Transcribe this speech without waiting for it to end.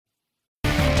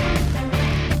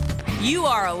You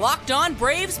are Locked On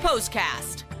Braves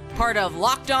Postcast, part of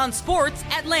Locked On Sports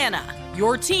Atlanta,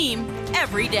 your team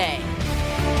every day.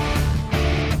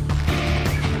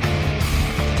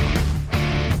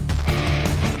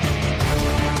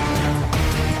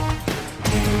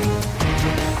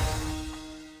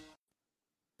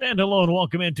 And hello and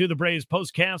welcome into the Braves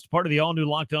Postcast, part of the all-new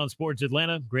Locked On Sports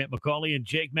Atlanta. Grant McCauley and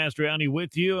Jake Mastriani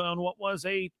with you on what was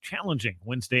a challenging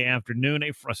Wednesday afternoon,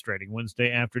 a frustrating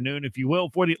Wednesday afternoon, if you will,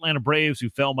 for the Atlanta Braves, who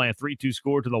fell by a 3-2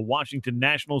 score to the Washington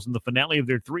Nationals in the finale of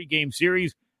their 3-game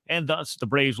series, and thus the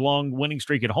Braves' long winning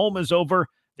streak at home is over,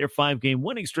 their 5-game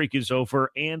winning streak is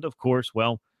over, and of course,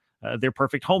 their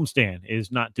perfect homestand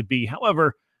is not to be.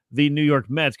 However, the New York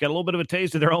Mets got a little bit of a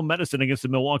taste of their own medicine against the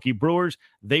Milwaukee Brewers.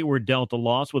 They were dealt a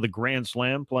loss with a grand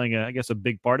slam, playing, a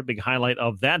big part, a big highlight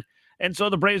of that. And so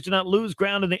the Braves did not lose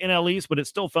ground in the NL East, but it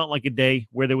still felt like a day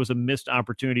where there was a missed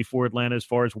opportunity for Atlanta as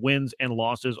far as wins and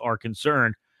losses are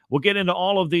concerned. We'll get into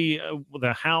all of the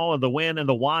how, the when, and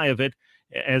the why of it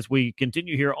as we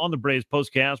continue here on the Braves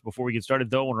Postcast. Before we get started,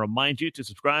 though, I want to remind you to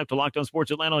subscribe to Locked On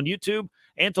Sports Atlanta on YouTube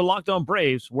and to Locked On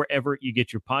Braves wherever you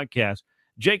get your podcasts.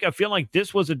 Jake, I feel like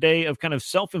this was a day of kind of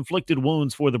self-inflicted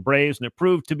wounds for the Braves, and it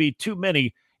proved to be too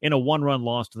many in a one-run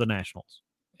loss to the Nationals.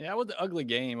 Yeah, it was an ugly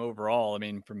game overall. I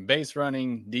mean, from base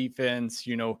running, defense,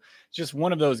 just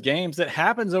one of those games that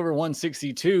happens over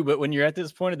 162. But when you're at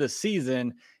this point of the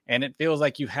season and it feels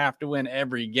like you have to win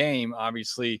every game,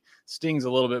 obviously stings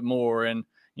a little bit more. And,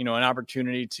 an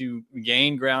opportunity to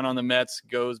gain ground on the Mets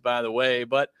goes by the way.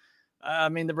 But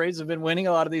the Braves have been winning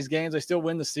a lot of these games. They still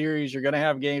win the series. You're going to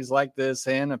have games like this.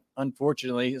 And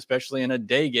unfortunately, especially in a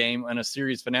day game and a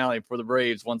series finale for the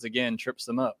Braves, once again, trips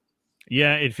them up.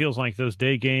 Yeah, it feels like those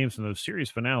day games and those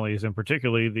series finales, and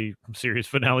particularly the series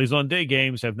finales on day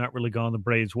games, have not really gone the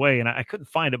Braves' way. And I couldn't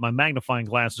find it. My magnifying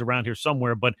glass is around here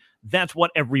somewhere, but that's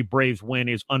what every Braves win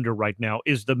is under right now,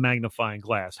 is the magnifying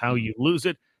glass. How you lose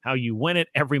it, how you win it,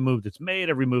 every move that's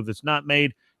made, every move that's not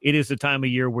made. It is the time of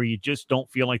year where you just don't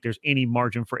feel like there's any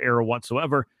margin for error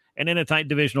whatsoever. And in a tight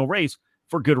divisional race,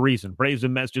 for good reason. Braves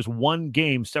and Mets, just one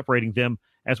game separating them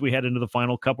as we head into the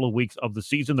final couple of weeks of the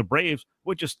season. The Braves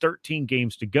with just 13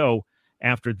 games to go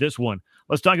after this one.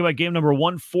 Let's talk about game number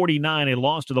 149, a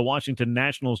loss to the Washington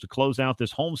Nationals to close out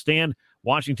this homestand.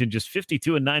 Washington just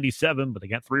 52-97, but they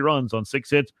got 3 runs on 6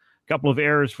 hits. A couple of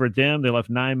errors for them. They left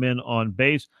 9 men on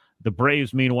base. The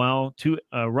Braves, meanwhile, 2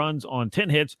 runs on 10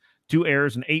 hits, 2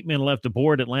 errors, and 8 men left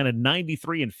aboard. Atlanta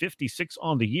 93-56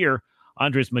 on the year.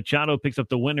 Andres Machado picks up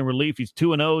the win in relief. He's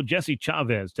 2-0. Jesse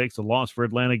Chavez takes the loss for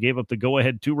Atlanta, gave up the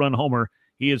go-ahead 2-run homer.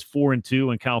 He is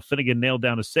 4-2, and Kyle Finnegan nailed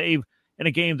down a save in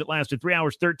a game that lasted 3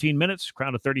 hours, 13 minutes.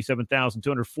 Crowd of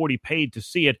 37,240 paid to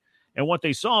see it. And what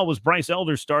they saw was Bryce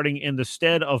Elder starting in the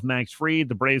stead of Max Fried.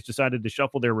 The Braves decided to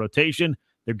shuffle their rotation.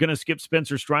 They're going to skip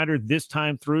Spencer Strider this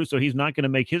time through, so he's not going to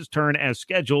make his turn as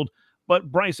scheduled.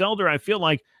 But Bryce Elder, I feel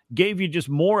like, gave you just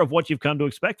more of what you've come to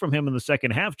expect from him in the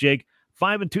second half, Jake.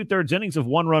 5 2/3 innings of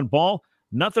 1-run ball.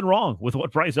 Nothing wrong with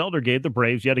what Bryce Elder gave the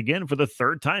Braves yet again for the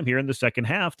third time here in the second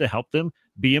half to help them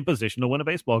be in position to win a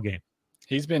baseball game.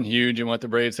 He's been huge in what the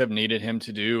Braves have needed him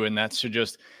to do, and that's to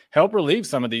just help relieve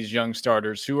some of these young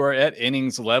starters who are at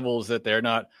innings levels that they're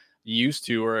not used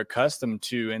to or accustomed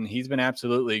to, and he's been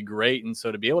absolutely great. And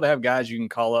so to be able to have guys you can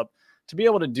call up to be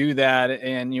able to do that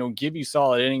and, give you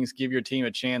solid innings, give your team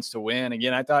a chance to win.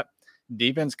 Again, I thought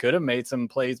defense could have made some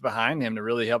plays behind him to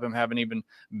really help him have an even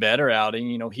better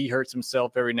outing. He hurts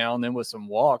himself every now and then with some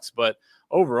walks, but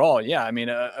overall, yeah,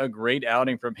 a great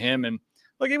outing from him. And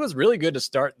look, it was really good to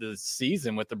start the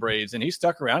season with the Braves, and he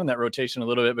stuck around in that rotation a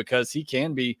little bit because he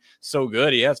can be so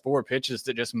good. He has 4 pitches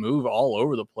that just move all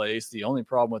over the place. The only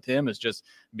problem with him is just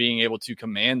being able to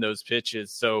command those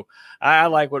pitches. So I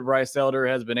like what Bryce Elder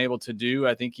has been able to do.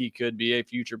 I think he could be a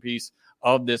future piece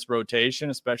of this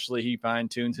rotation, especially he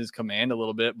fine-tunes his command a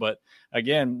little bit. But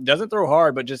again, doesn't throw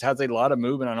hard, but just has a lot of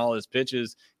movement on all his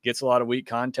pitches, gets a lot of weak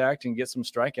contact, and gets some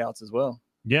strikeouts as well.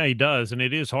 Yeah, he does. And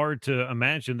it is hard to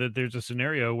imagine that there's a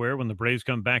scenario where when the Braves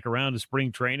come back around to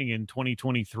spring training in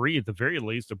 2023, at the very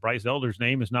least, the Bryce Elder's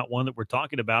name is not one that we're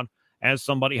talking about as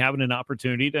somebody having an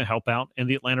opportunity to help out in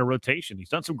the Atlanta rotation. He's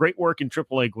done some great work in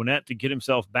AAA Gwinnett to get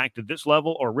himself back to this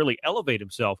level or really elevate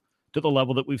himself to the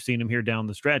level that we've seen him here down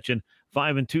the stretch. And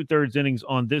 5 2/3 innings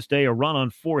on this day, a run on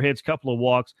 4 hits, couple of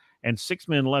walks, and 6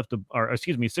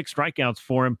 strikeouts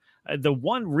for him. The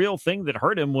one real thing that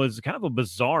hurt him was kind of a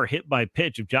bizarre hit by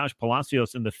pitch of Josh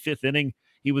Palacios in the 5th inning.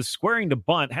 He was squaring to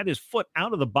bunt, had his foot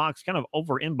out of the box, kind of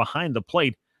over in behind the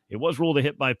plate. It was ruled a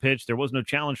hit by pitch. There was no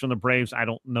challenge from the Braves. I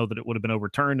don't know that it would have been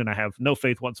overturned, and I have no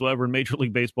faith whatsoever in Major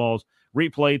League Baseball's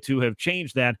replay to have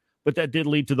changed that, but that did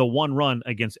lead to the 1 run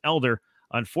against Elder.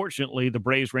 Unfortunately, the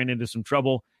Braves ran into some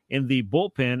trouble in the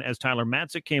bullpen as Tyler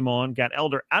Matzik came on, got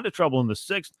Elder out of trouble in the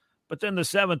 6th. But then the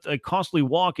 7th, a costly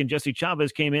walk, and Jesse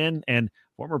Chavez came in, and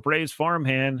former Braves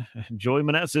farmhand Joey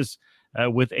Meneses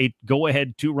with a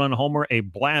go-ahead 2-run homer, a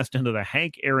blast into the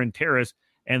Hank Aaron Terrace,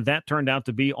 and that turned out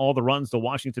to be all the runs the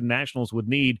Washington Nationals would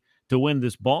need to win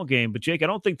this ball game. But Jake, I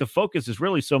don't think the focus is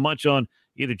really so much on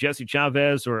either Jesse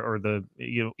Chavez or the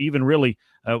even really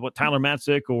what Tyler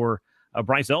Matzik or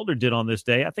Bryce Elder did on this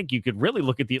day. I think you could really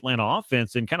look at the Atlanta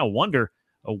offense and kind of wonder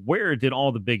where did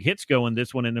all the big hits go in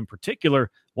this one, and in particular,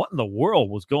 what in the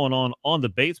world was going on the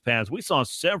base paths? We saw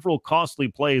several costly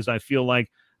plays. I feel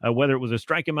like whether it was a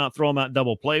strike him out, throw him out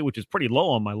double play, which is pretty low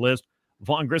on my list.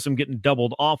 Vaughn Grissom getting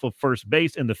doubled off of first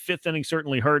base in the 5th inning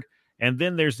certainly hurt. And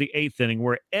then there's the 8th inning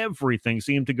where everything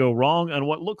seemed to go wrong on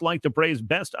what looked like the Braves'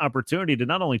 best opportunity to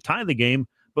not only tie the game,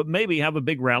 but maybe have a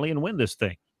big rally and win this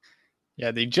thing.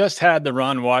 Yeah, they just had the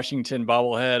Ron Washington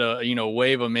bobblehead,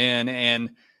 wave them in.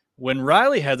 And when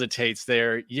Riley hesitates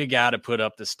there, you got to put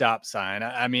up the stop sign.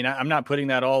 I mean, I'm not putting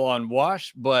that all on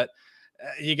Wash, but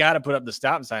you got to put up the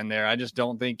stop sign there. I just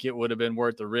don't think it would have been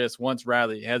worth the risk once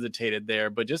Riley hesitated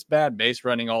there, but just bad base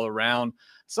running all around.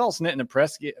 Saul Snit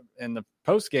in the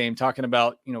post game talking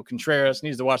about, Contreras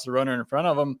needs to watch the runner in front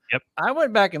of him. Yep. I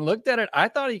went back and looked at it. I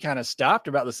thought he kind of stopped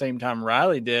about the same time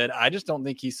Riley did. I just don't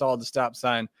think he saw the stop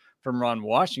sign from Ron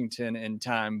Washington in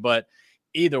time, but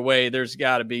either way, there's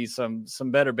got to be some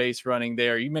better base running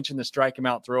there. You mentioned the strike him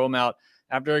out, throw him out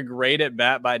after a great at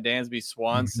bat by Dansby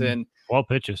Swanson. 12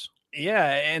 pitches.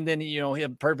 Yeah, and then, he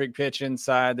had a perfect pitch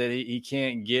inside that he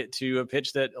can't get to, a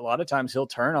pitch that a lot of times he'll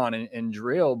turn on and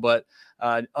drill, but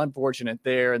unfortunate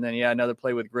there. And then, another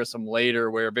play with Grissom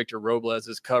later where Victor Robles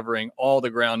is covering all the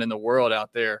ground in the world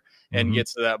out there and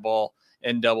gets to that ball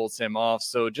and doubles him off.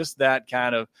 So just that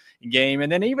kind of game.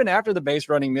 And then even after the base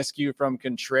running miscue from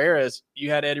Contreras, you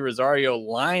had Eddie Rosario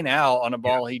line out on a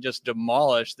ball he just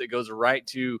demolished that goes right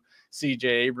to CJ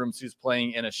Abrams, who's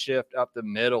playing in a shift up the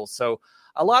middle. So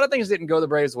a lot of things didn't go the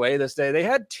Braves' way this day. They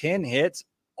had 10 hits,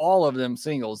 all of them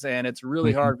singles, and it's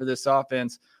really hard for this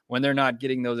offense when they're not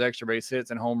getting those extra base hits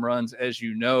and home runs, as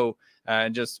you know.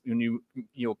 And just when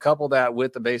you couple that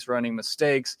with the base running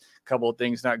mistakes, a couple of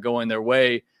things not going their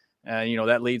way,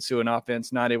 that leads to an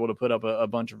offense not able to put up a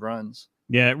bunch of runs.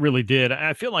 Yeah, it really did.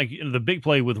 I feel like the big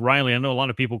play with Riley, I know a lot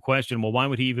of people question, well, why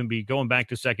would he even be going back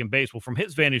to second base? Well, from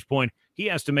his vantage point, he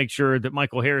has to make sure that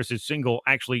Michael Harris's single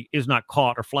actually is not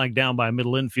caught or flagged down by a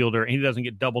middle infielder, and he doesn't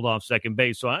get doubled off second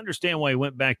base. So I understand why he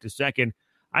went back to second.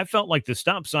 I felt like the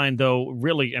stop sign, though,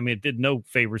 really, it did no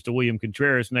favors to William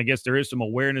Contreras, and I guess there is some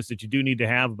awareness that you do need to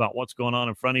have about what's going on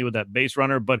in front of you with that base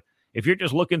runner. But if you're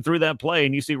just looking through that play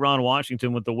and you see Ron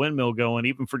Washington with the windmill going,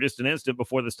 even for just an instant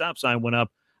before the stop sign went up,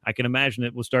 I can imagine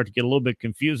it will start to get a little bit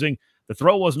confusing. The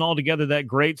throw wasn't altogether that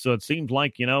great, so it seemed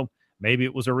like, maybe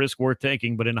it was a risk worth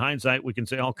taking. But in hindsight, we can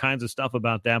say all kinds of stuff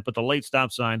about that. But the late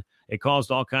stop sign, it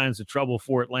caused all kinds of trouble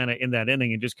for Atlanta in that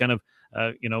inning. And just kind of,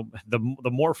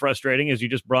 the more frustrating, as you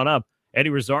just brought up,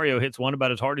 Eddie Rosario hits one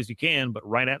about as hard as he can, but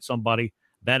right at somebody.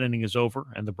 That inning is over,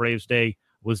 and the Braves' day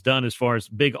was done as far as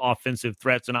big offensive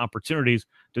threats and opportunities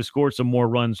to score some more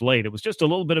runs late. It was just a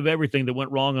little bit of everything that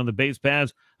went wrong on the base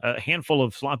paths, a handful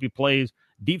of sloppy plays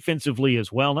defensively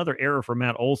as well. Another error for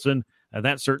Matt Olson.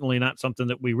 That's certainly not something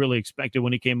that we really expected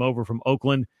when he came over from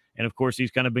Oakland. And, of course,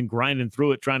 he's kind of been grinding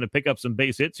through it, trying to pick up some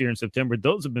base hits here in September.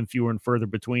 Those have been fewer and further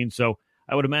between. So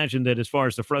I would imagine that as far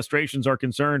as the frustrations are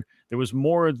concerned, there was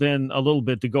more than a little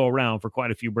bit to go around for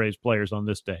quite a few Braves players on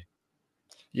this day.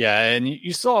 Yeah, and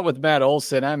you saw it with Matt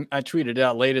Olson. I tweeted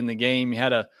out late in the game. He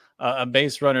had a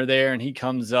base runner there, and he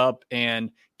comes up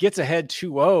and gets ahead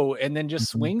 2-0 and then just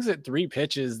swings at 3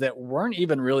 pitches that weren't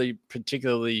even really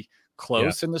particularly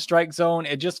close in the strike zone.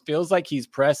 It just feels like he's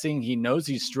pressing. He knows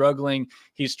he's struggling.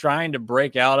 He's trying to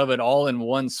break out of it all in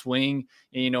one swing,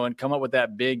 and come up with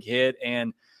that big hit.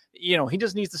 And, he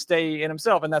just needs to stay in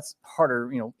himself. And that's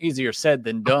harder, easier said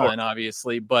than done,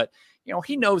 obviously. But,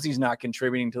 he knows he's not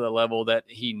contributing to the level that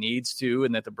he needs to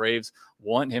and that the Braves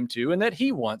want him to and that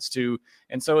he wants to.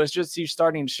 And so it's just he's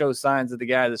starting to show signs of the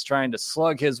guy that's trying to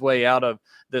slug his way out of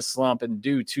this slump and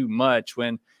do too much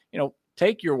when,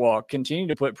 take your walk, continue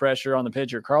to put pressure on the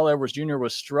pitcher. Carl Edwards Jr.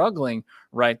 was struggling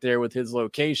right there with his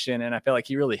location, and I felt like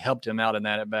he really helped him out in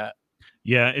that at-bat.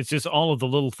 Yeah, it's just all of the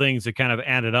little things that kind of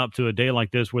added up to a day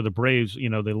like this where the Braves,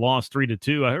 they lost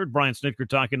 3-2. I heard Brian Snitker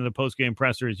talking to the postgame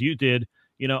presser, as you did,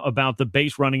 about the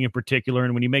base running in particular.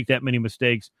 And when you make that many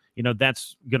mistakes,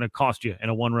 that's going to cost you in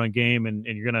a one-run game, and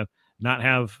you're going to not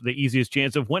have the easiest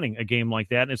chance of winning a game like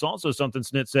that. And it's also something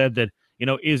Snit said that,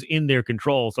 is in their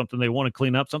control, something they want to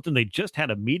clean up, something they just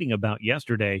had a meeting about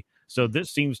yesterday. So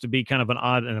this seems to be kind of an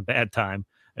odd and a bad time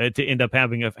to end up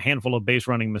having a handful of base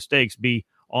running mistakes be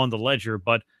on the ledger.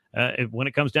 But when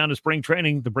it comes down to spring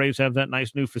training, the Braves have that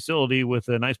nice new facility with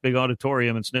a nice big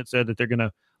auditorium, and Snit said that they're going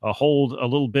to hold a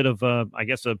little bit of,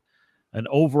 an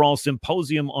overall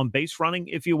symposium on base running,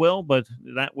 if you will, but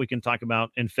that we can talk about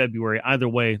in February. Either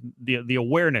way, the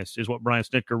awareness is what Brian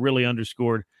Snitker really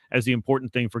underscored as the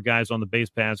important thing for guys on the base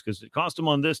paths, because it cost them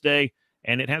on this day,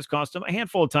 and it has cost them a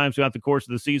handful of times throughout the course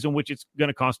of the season, which it's going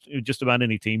to cost just about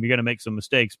any team. You're going to make some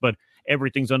mistakes, but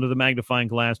everything's under the magnifying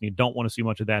glass, and you don't want to see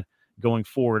much of that going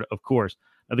forward, of course.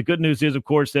 Now, the good news is, of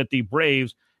course, that the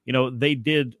Braves, they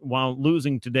did, while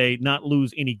losing today, not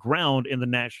lose any ground in the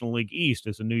National League East,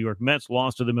 as the New York Mets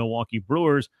lost to the Milwaukee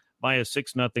Brewers by a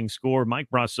 6-0 score. Mike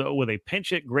Brasso with a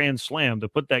pinch-hit grand slam to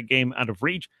put that game out of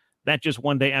reach. That just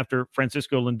one day after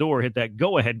Francisco Lindor hit that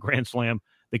go-ahead grand slam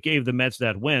that gave the Mets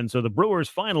that win. So the Brewers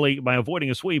finally, by avoiding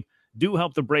a sweep, do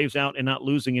help the Braves out and not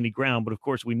losing any ground. But, of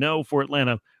course, we know for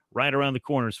Atlanta, right around the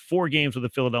corners, 4 games with the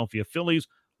Philadelphia Phillies,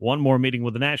 1 more meeting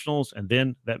with the Nationals, and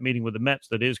then that meeting with the Mets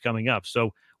that is coming up.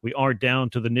 So we are down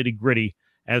to the nitty-gritty,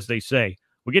 as they say.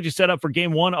 We'll get you set up for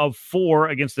Game 1 of 4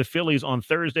 against the Phillies on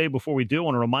Thursday. Before we do, I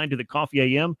want to remind you that Coffee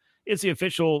AM is the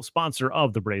official sponsor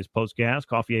of the Braves Postcast.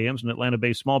 Coffee AM is an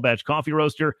Atlanta-based small batch coffee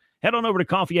roaster. Head on over to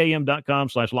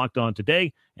coffeeam.com/lockedon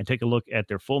today and take a look at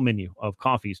their full menu of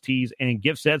coffees, teas, and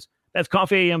gift sets. That's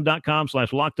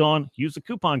coffeeam.com/lockedon. Use the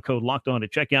coupon code LOCKEDON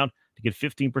at checkout to get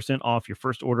 15% off your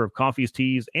first order of coffees,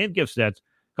 teas, and gift sets.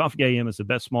 Coffee AM is the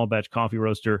best small batch coffee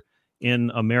roaster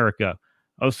in America.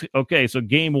 Okay, so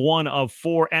Game 1 of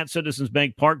 4 at Citizens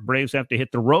Bank Park. Braves have to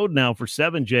hit the road now for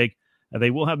 7, Jake. They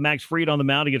will have Max Fried on the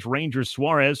mound against Rangers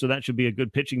Suarez, so that should be a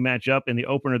good pitching matchup in the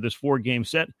opener of this 4-game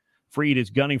set. Fried is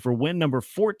gunning for win number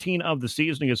 14 of the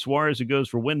season against Suarez, who goes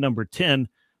for win number 10.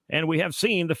 And we have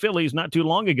seen the Phillies not too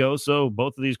long ago, so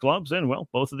both of these clubs and, well,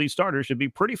 both of these starters should be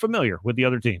pretty familiar with the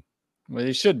other team. Well,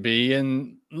 they should be.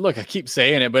 And look, I keep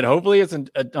saying it, but hopefully it's an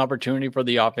opportunity for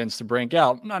the offense to break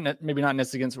out. Maybe not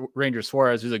necessarily against Ranger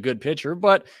Suarez, who's a good pitcher,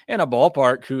 but in a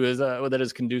ballpark who is that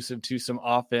is conducive to some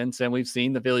offense. And we've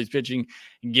seen the Phillies pitching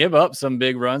give up some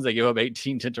big runs. They gave up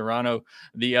 18 to Toronto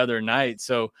the other night.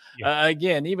 So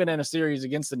again, even in a series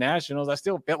against the Nationals, I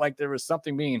still felt like there was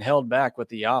something being held back with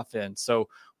the offense. So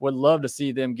would love to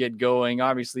see them get going.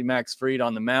 Obviously, Max Fried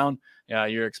on the mound.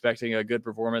 You're expecting a good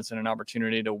performance and an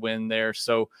opportunity to win there.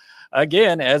 So,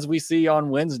 again, as we see on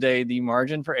Wednesday, the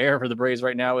margin for error for the Braves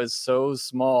right now is so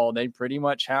small. They pretty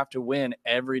much have to win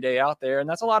every day out there, and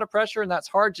that's a lot of pressure, and that's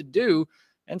hard to do.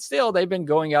 And still, they've been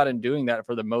going out and doing that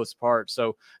for the most part.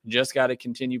 So just got to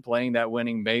continue playing that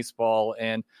winning baseball,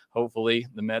 and hopefully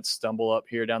the Mets stumble up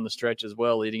here down the stretch as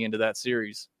well leading into that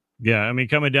series. Yeah, I mean,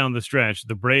 coming down the stretch,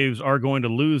 the Braves are going to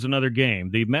lose another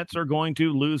game. The Mets are going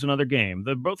to lose another game.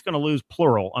 They're both going to lose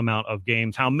plural amount of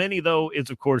games. How many, though, is,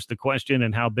 of course, the question,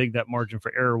 and how big that margin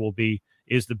for error will be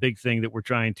is the big thing that we're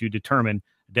trying to determine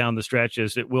down the stretch,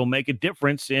 as it will make a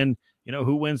difference in,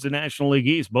 who wins the National League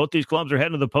East. Both these clubs are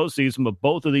heading to the postseason, but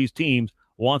both of these teams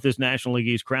want this National League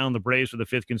East crown. The Braves for the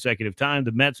 5th consecutive time,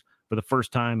 the Mets for the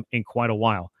first time in quite a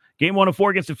while. Game 1 of 4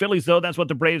 against the Phillies, though, that's what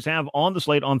the Braves have on the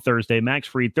slate on Thursday. Max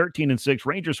Fried, 13-6.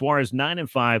 Ranger Suarez,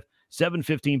 9-5.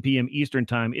 7:15 p.m. Eastern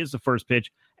time is the first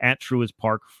pitch at Truist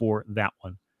Park for that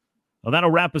one. Well,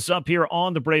 that'll wrap us up here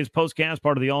on the Braves Postcast,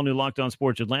 part of the all-new Locked On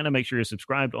Sports Atlanta. Make sure you're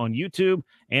subscribed on YouTube,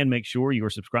 and make sure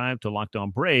you're subscribed to Locked On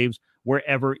Braves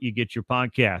wherever you get your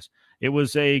podcasts. It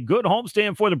was a good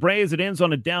homestand for the Braves. It ends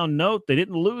on a down note. They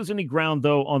didn't lose any ground,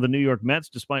 though, on the New York Mets,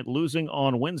 despite losing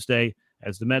on Wednesday,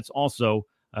 as the Mets also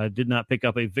did not pick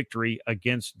up a victory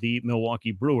against the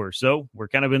Milwaukee Brewers. So we're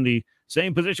kind of in the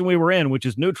same position we were in, which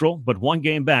is neutral, but 1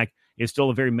 game back is still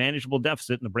a very manageable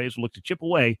deficit, and the Braves will look to chip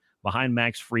away behind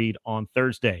Max Fried on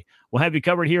Thursday. We'll have you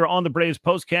covered here on the Braves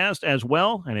Postcast as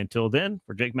well. And until then,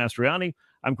 for Jake Mastriani,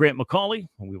 I'm Grant McCauley,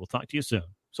 and we will talk to you soon.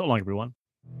 So long, everyone.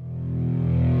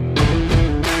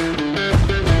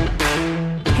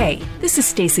 Hey, this is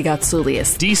Stacey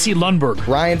Gotsoulias, DC Lundberg,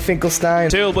 Ryan Finkelstein,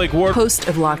 Taylor Blake Ward, host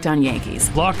of Locked On Yankees,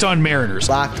 Locked On Mariners,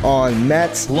 Locked On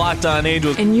Mets, Locked On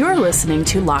Angels, and you're listening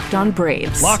to Locked On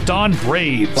Braves. Locked On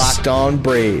Braves. Locked On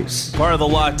Braves. Part of the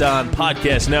Locked On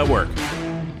Podcast Network.